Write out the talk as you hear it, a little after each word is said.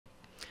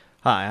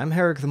Hi, I'm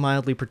Herrick the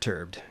Mildly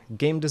Perturbed,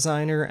 game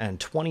designer and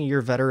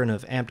 20-year veteran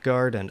of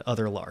Amtgard and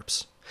other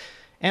LARPs.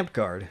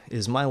 Amtgard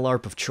is my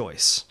LARP of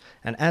choice,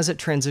 and as it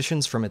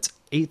transitions from its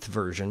 8th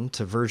version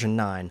to version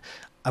 9,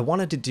 I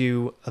wanted to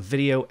do a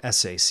video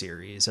essay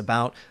series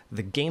about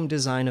the game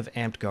design of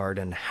Amtgard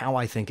and how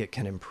I think it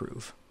can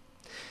improve.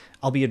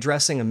 I'll be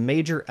addressing a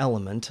major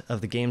element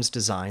of the game's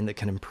design that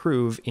can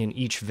improve in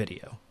each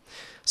video.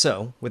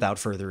 So, without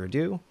further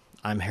ado,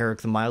 I'm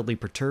Herrick the Mildly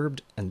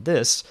Perturbed, and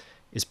this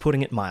is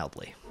Putting It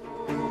Mildly.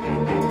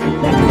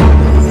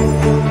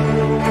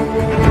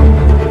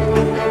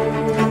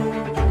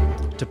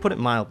 To put it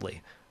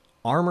mildly,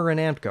 armor in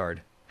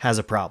Amtgard has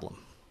a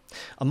problem.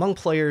 Among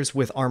players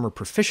with armor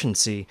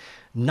proficiency,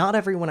 not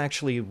everyone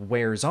actually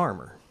wears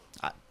armor.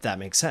 That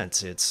makes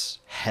sense. It's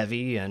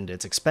heavy and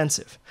it's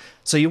expensive.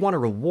 So you want to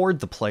reward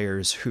the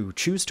players who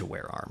choose to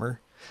wear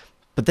armor.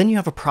 But then you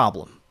have a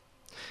problem.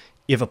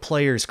 If a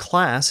player's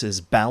class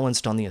is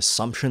balanced on the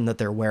assumption that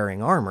they're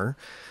wearing armor,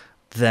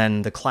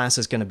 then the class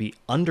is going to be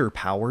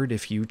underpowered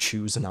if you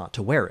choose not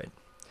to wear it.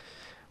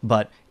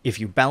 But if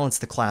you balance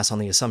the class on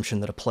the assumption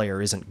that a player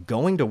isn't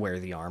going to wear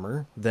the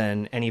armor,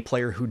 then any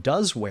player who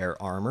does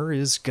wear armor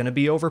is going to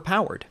be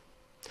overpowered.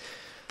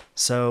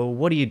 So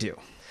what do?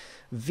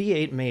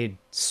 V8 made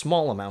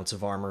small amounts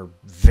of armor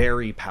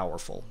very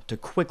powerful to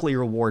quickly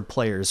reward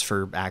players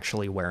for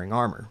actually wearing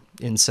armor.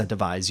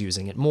 Incentivize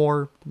using it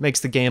more, makes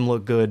the game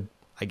look good,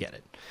 I get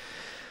it.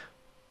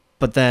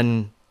 But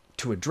then,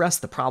 to address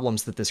the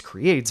problems that this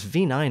creates,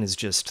 V9 is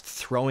just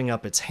throwing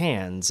up its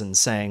hands and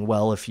saying,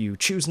 well, if you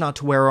choose not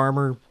to wear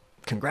armor,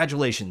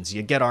 congratulations,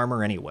 you get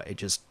armor anyway,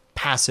 just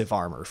passive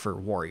armor for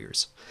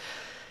warriors.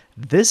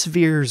 This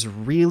veers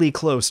really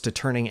close to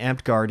turning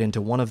Amtgard into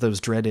one of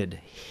those dreaded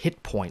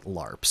hit point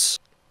LARPs.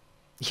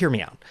 Hear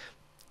me out.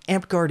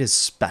 Amtgard is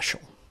special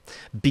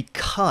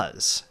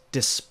because,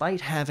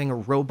 despite having a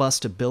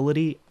robust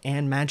ability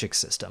and magic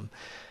system,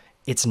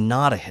 it's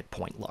not a hit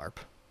point LARP.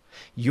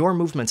 Your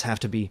movements have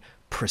to be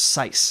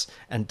precise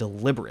and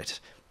deliberate.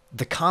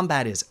 The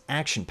combat is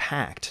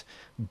action-packed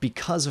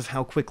because of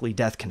how quickly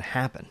death can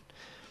happen.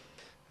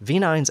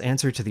 V9's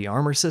answer to the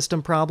armor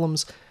system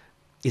problems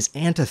is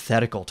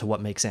antithetical to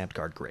what makes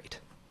Amtgard great.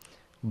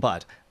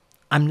 But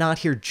I'm not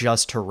here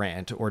just to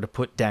rant or to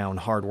put down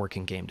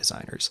hardworking game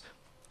designers.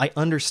 I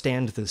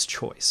understand this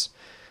choice,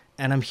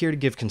 and I'm here to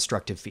give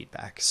constructive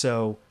feedback.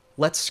 So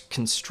let's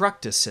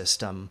construct a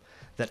system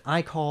that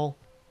I call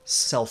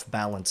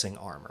self-balancing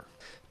armor.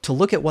 To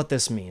look at what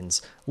this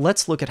means,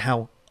 let's look at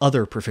how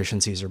other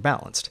proficiencies are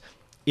balanced.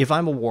 If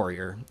I'm a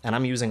warrior and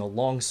I'm using a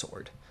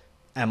longsword,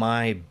 am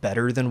I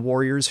better than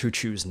warriors who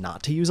choose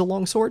not to use a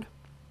longsword?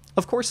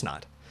 Of course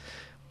not.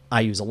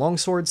 I use a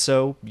longsword,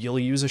 so you'll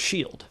use a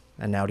shield.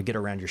 And now to get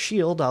around your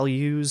shield, I'll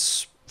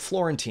use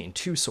Florentine,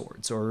 2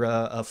 swords, or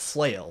a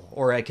flail,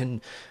 or I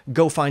can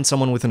go find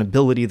someone with an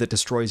ability that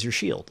destroys your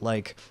shield,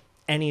 like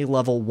any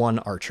level 1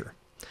 archer.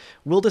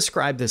 We'll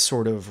describe this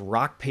sort of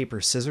rock, paper,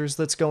 scissors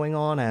that's going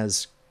on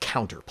as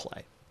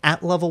counterplay.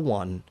 At level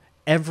 1,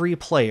 every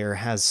player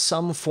has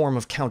some form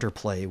of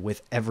counterplay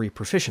with every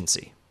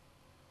proficiency,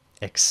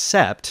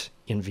 except,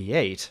 in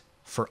V8,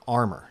 for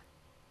armor.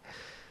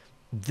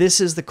 This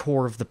is the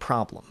core of the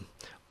problem.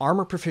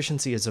 Armor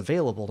proficiency is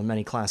available to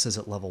many classes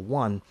at level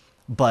 1,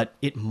 but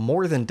it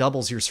more than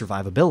doubles your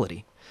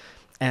survivability,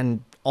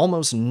 and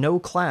almost no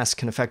class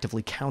can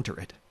effectively counter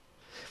it.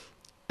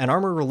 And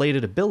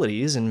armor-related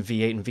abilities in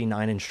V8 and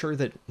V9 ensure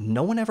that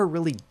no one ever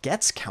really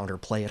gets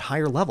counterplay at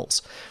higher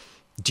levels.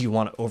 Do you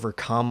want to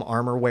overcome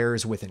armor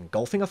wearers with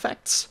engulfing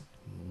effects?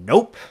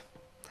 Nope.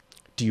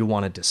 Do you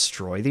want to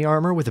destroy the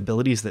armor with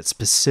abilities that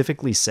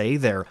specifically say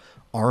they're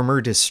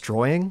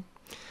armor-destroying?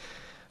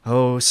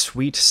 Oh,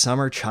 sweet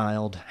summer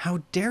child,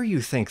 how dare you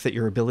think that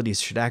your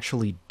abilities should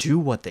actually do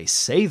what they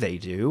say they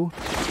do?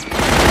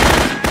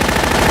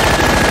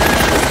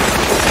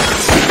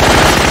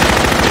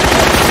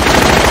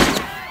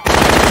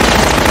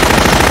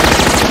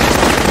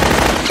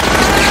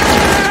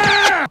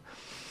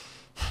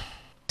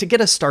 To get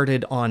us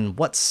started on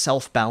what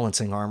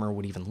self-balancing armor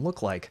would even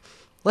look like,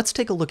 let's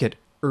take a look at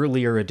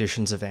earlier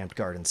editions of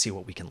Amtgard and see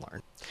what we can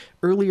learn.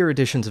 Earlier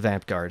editions of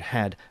Amtgard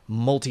had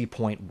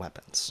multi-point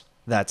weapons.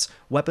 That's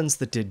weapons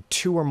that did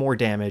 2 or more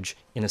damage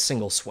in a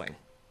single swing.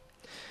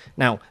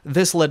 Now,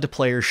 this led to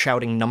players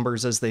shouting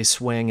numbers as they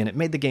swing, and it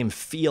made the game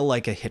feel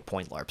like a hit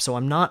point LARP, so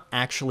I'm not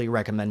actually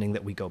recommending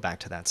that we go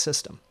back to that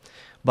system.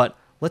 But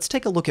let's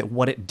take a look at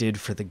what it did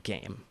for the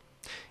game.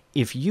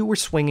 If you were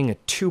swinging a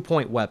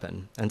 2-point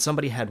weapon and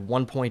somebody had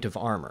 1 point of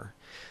armor,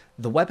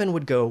 the weapon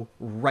would go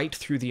right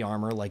through the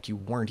armor like you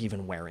weren't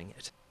even wearing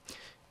it.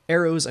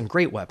 Arrows and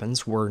great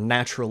weapons were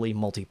naturally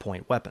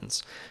multi-point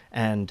weapons,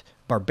 and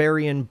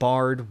Barbarian,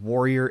 Bard,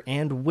 Warrior,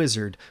 and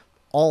Wizard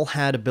all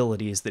had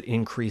abilities that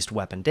increased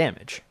weapon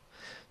damage.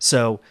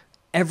 So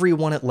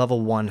everyone at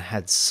level 1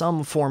 had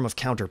some form of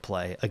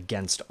counterplay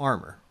against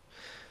armor.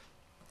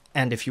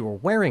 And if you were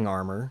wearing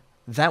armor,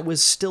 that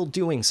was still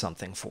doing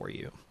something for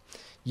you.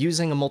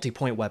 Using a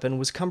multi-point weapon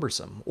was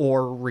cumbersome,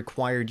 or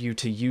required you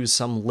to use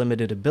some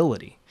limited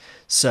ability.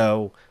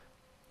 So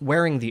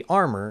Wearing the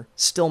armor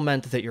still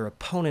meant that your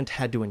opponent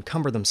had to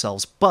encumber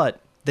themselves, but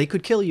they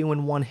could kill you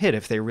in one hit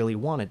if they really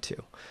wanted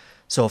to.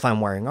 So if I'm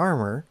wearing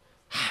armor,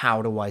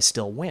 how do I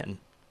still win?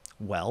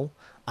 Well,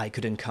 I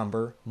could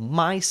encumber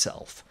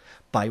myself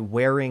by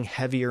wearing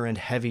heavier and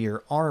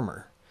heavier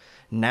armor.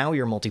 Now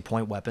your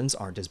multi-point weapons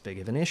aren't as big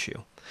of an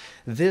issue.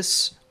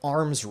 This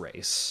arms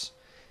race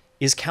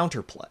is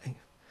counterplay,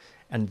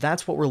 and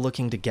that's what we're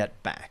looking to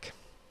get back.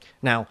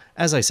 Now,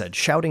 as I said,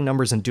 shouting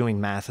numbers and doing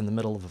math in the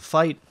middle of a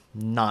fight,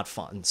 not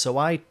fun, so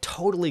I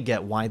totally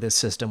get why this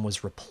system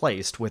was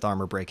replaced with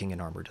armor breaking and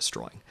armor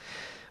destroying.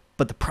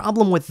 But the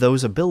problem with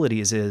those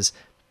abilities is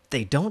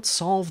they don't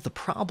solve the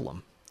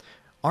problem.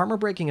 Armor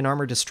breaking and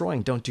armor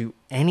destroying don't do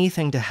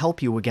anything to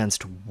help you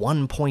against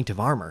 1 point of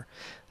armor,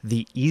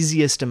 the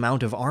easiest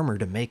amount of armor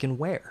to make and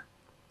wear.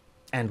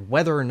 And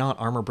whether or not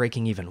armor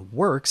breaking even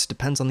works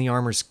depends on the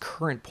armor's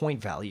current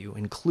point value,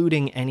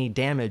 including any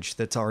damage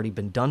that's already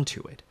been done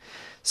to it.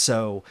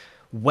 So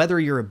whether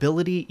your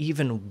ability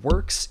even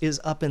works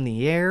is up in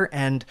the air,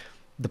 and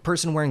the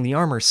person wearing the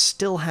armor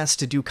still has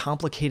to do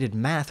complicated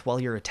math while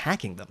you're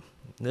attacking them.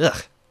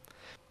 Ugh.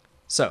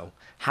 So,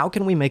 how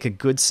can we make a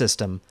good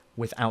system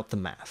without the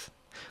math?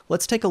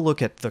 Let's take a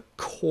look at the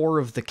core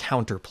of the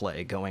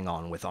counterplay going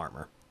on with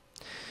armor.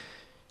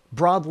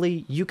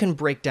 Broadly, you can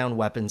break down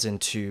weapons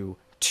into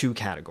two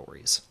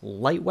categories: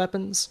 light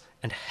weapons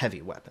and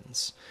heavy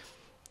weapons.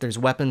 There's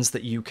weapons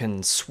that you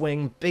can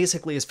swing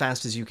basically as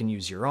fast as you can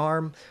use your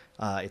arm.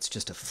 It's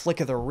just a flick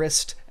of the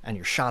wrist and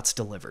your shot's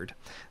delivered.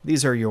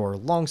 These are your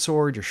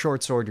longsword, your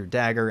short sword, your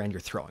dagger, and your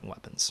throwing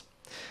weapons.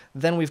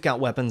 Then we've got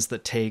weapons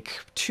that take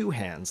two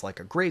hands, like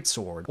a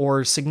greatsword,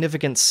 or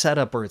significant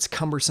setup where it's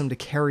cumbersome to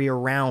carry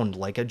around,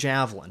 like a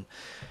javelin.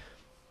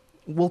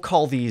 We'll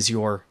call these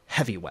your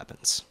heavy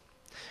weapons.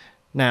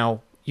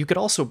 Now, you could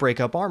also break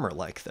up armor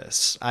like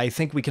this. I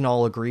think we can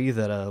all agree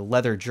that a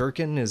leather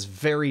jerkin is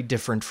very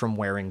different from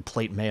wearing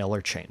plate mail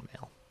or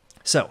chainmail.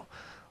 So,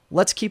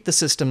 let's keep the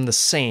system the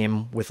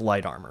same with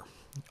light armor.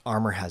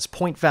 Armor has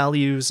point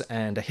values,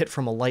 and a hit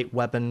from a light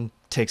weapon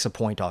takes a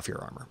point off your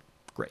armor.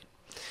 Great.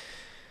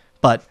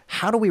 But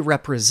how do we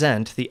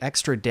represent the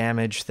extra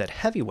damage that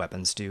heavy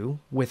weapons do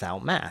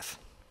without math?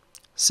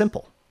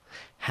 Simple.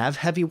 Have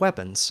heavy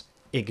weapons,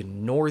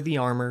 ignore the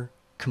armor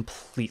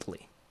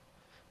completely.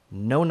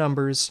 No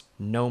numbers,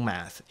 no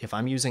math. If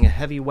I'm using a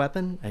heavy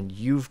weapon and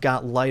you've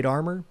got light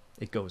armor,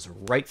 it goes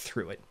right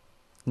through it.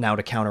 Now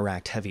to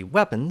counteract heavy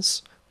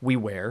weapons, we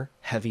wear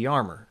heavy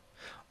armor.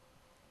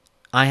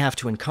 I have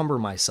to encumber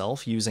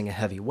myself using a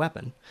heavy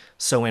weapon,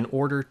 so in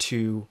order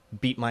to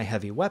beat my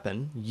heavy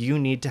weapon, you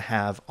need to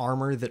have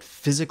armor that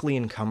physically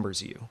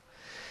encumbers you.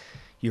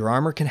 Your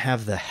armor can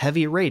have the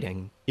heavy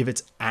rating if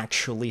it's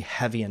actually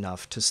heavy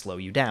enough to slow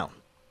you down.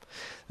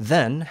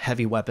 Then,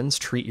 heavy weapons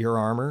treat your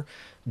armor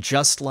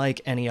just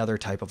like any other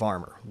type of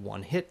armor.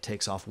 One hit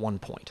takes off 1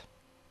 point.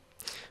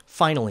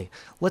 Finally,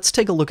 let's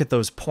take a look at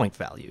those point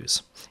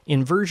values.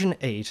 In version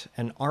 8,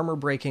 an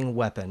armor-breaking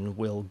weapon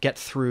will get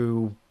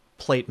through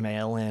plate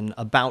mail in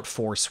about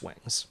 4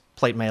 swings.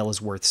 Plate mail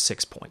is worth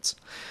 6 points.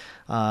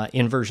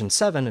 In version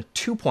 7, a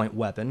 2-point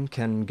weapon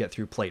can get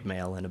through plate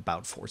mail in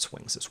about 4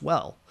 swings as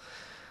well.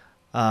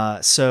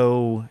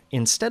 So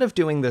instead of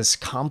doing this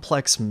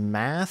complex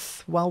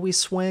math while we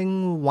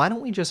swing, why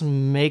don't we just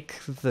make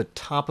the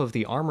top of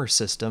the armor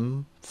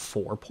system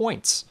 4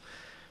 points?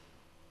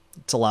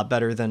 It's a lot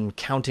better than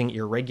counting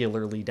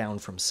irregularly down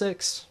from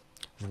 6.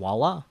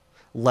 Voila.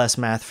 Less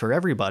math for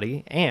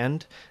everybody,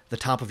 and the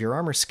top of your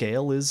armor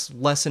scale is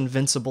less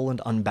invincible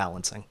and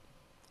unbalancing.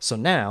 So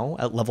now,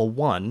 at level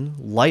 1,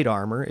 light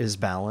armor is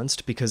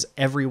balanced because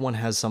everyone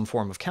has some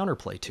form of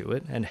counterplay to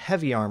it, and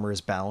heavy armor is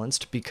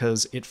balanced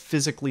because it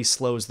physically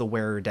slows the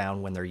wearer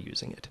down when they're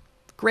using it.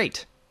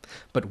 Great!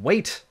 But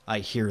wait, I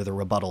hear the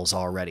rebuttals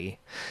already.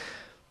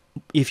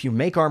 If you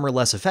make armor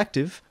less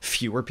effective,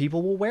 fewer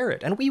people will wear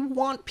it, and we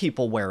want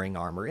people wearing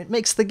armor. It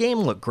makes the game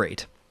look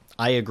great.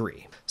 I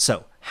agree.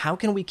 So, how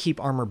can we keep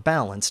armor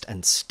balanced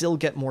and still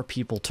get more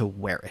people to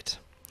wear it?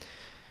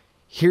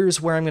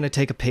 Here's where I'm going to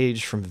take a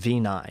page from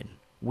V9.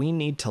 We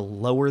need to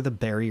lower the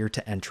barrier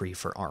to entry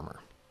for armor.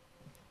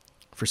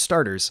 For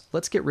starters,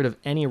 let's get rid of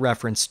any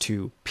reference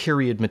to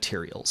period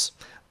materials.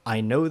 I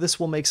know this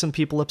will make some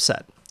people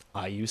upset.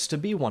 I used to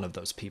be one of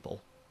those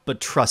people. But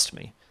trust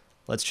me,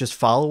 let's just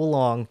follow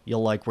along,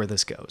 you'll like where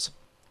this goes.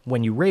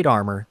 When you rate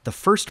armor, the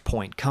first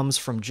point comes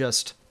from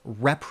just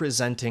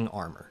representing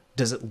armor.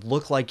 Does it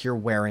look like you're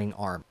wearing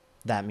armor?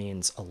 That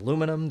means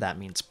aluminum, that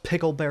means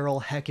pickle barrel,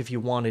 heck, if you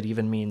want, it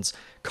even means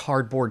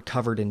cardboard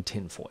covered in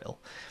tinfoil.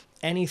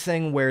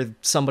 Anything where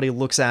somebody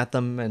looks at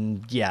them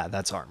and, yeah,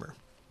 that's armor.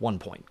 1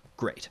 point.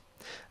 Great.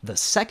 The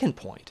second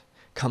point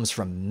comes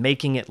from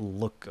making it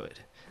look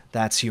good.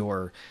 That's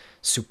your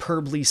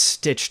superbly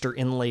stitched or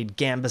inlaid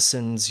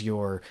gambesons,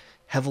 your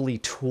heavily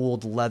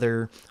tooled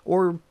leather,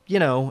 or, you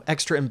know,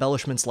 extra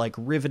embellishments like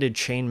riveted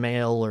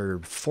chainmail or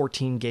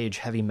 14-gauge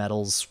heavy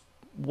metals,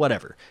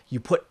 whatever. You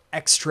put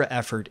extra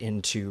effort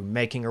into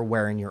making or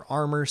wearing your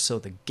armor so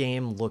the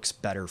game looks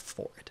better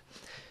for it.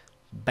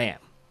 Bam.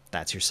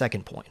 That's your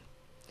second point.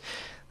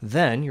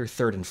 Then your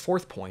third and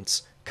fourth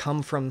points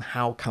come from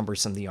how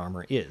cumbersome the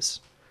armor is.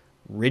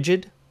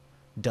 Rigid,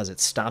 does it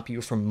stop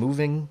you from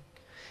moving?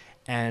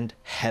 And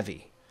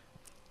heavy,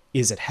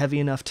 is it heavy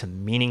enough to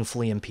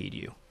meaningfully impede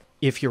you?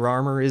 If your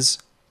armor is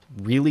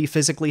really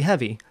physically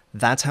heavy,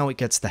 that's how it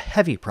gets the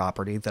heavy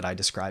property that I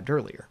described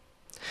earlier.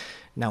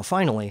 Now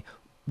finally,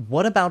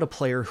 what about a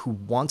player who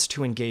wants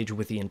to engage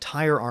with the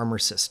entire armor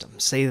system?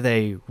 Say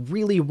they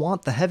really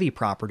want the heavy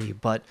property,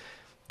 but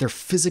they're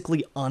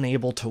physically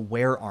unable to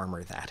wear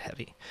armor that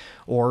heavy.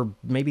 Or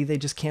maybe they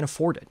just can't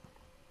afford it.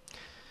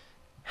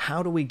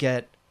 How do we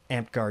get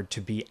Amtgard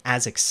to be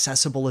as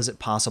accessible as it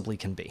possibly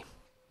can be?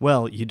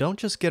 Well, you don't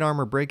just get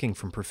armor breaking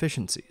from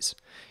proficiencies,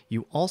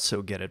 you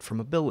also get it from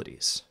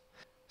abilities.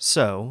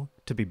 So,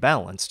 to be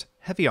balanced,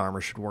 heavy armor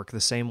should work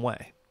the same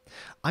way.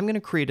 I'm going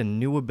to create a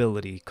new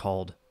ability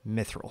called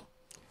Mithril.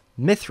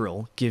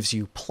 Mithril gives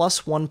you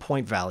 +1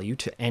 point value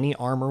to any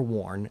armor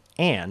worn,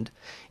 and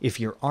if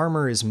your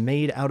armor is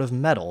made out of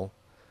metal,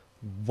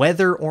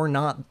 whether or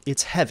not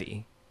it's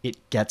heavy, it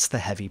gets the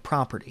heavy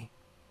property.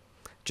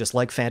 Just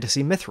like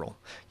Fantasy Mithril,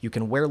 you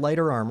can wear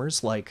lighter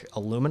armors like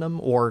aluminum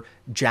or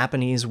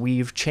Japanese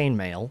weave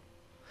chainmail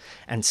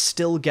and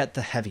still get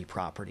the heavy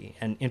property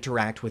and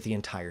interact with the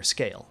entire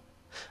scale.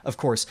 Of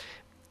course,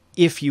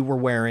 if you were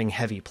wearing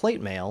heavy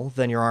plate mail,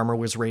 then your armor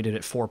was rated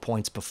at 4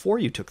 points before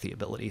you took the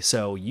ability,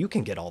 so you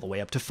can get all the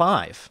way up to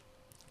 5.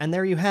 And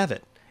there you have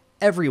it.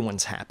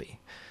 Everyone's happy.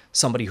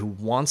 Somebody who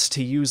wants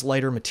to use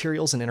lighter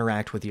materials and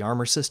interact with the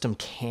armor system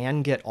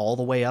can get all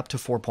the way up to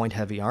 4-point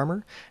heavy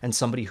armor, and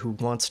somebody who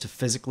wants to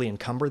physically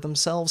encumber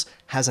themselves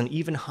has an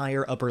even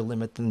higher upper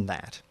limit than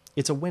that.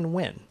 It's a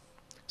win-win.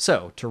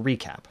 So, to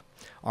recap,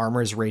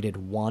 armor is rated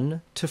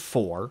 1 to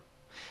 4,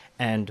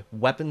 and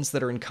weapons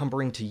that are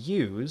encumbering to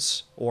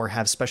use, or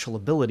have special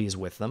abilities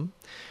with them,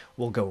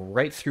 will go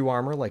right through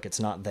armor like it's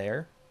not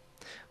there,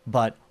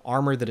 but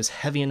armor that is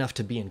heavy enough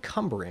to be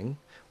encumbering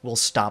will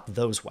stop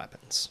those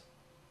weapons.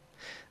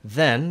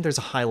 Then there's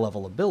a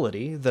high-level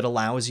ability that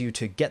allows you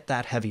to get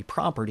that heavy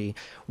property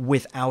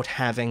without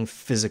having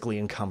physically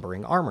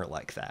encumbering armor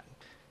like that.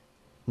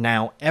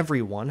 Now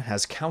everyone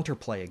has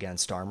counterplay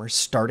against armor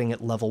starting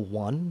at level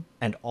 1,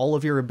 and all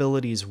of your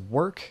abilities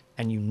work,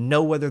 and you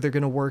know whether they're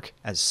going to work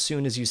as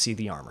soon as you see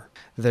the armor.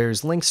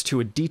 There's links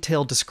to a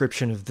detailed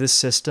description of this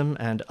system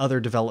and other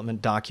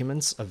development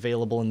documents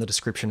available in the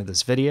description of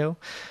this video.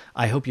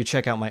 I hope you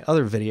check out my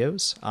other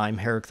videos. I'm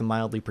Herrick the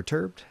Mildly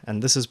Perturbed,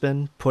 and this has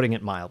been Putting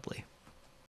It Mildly.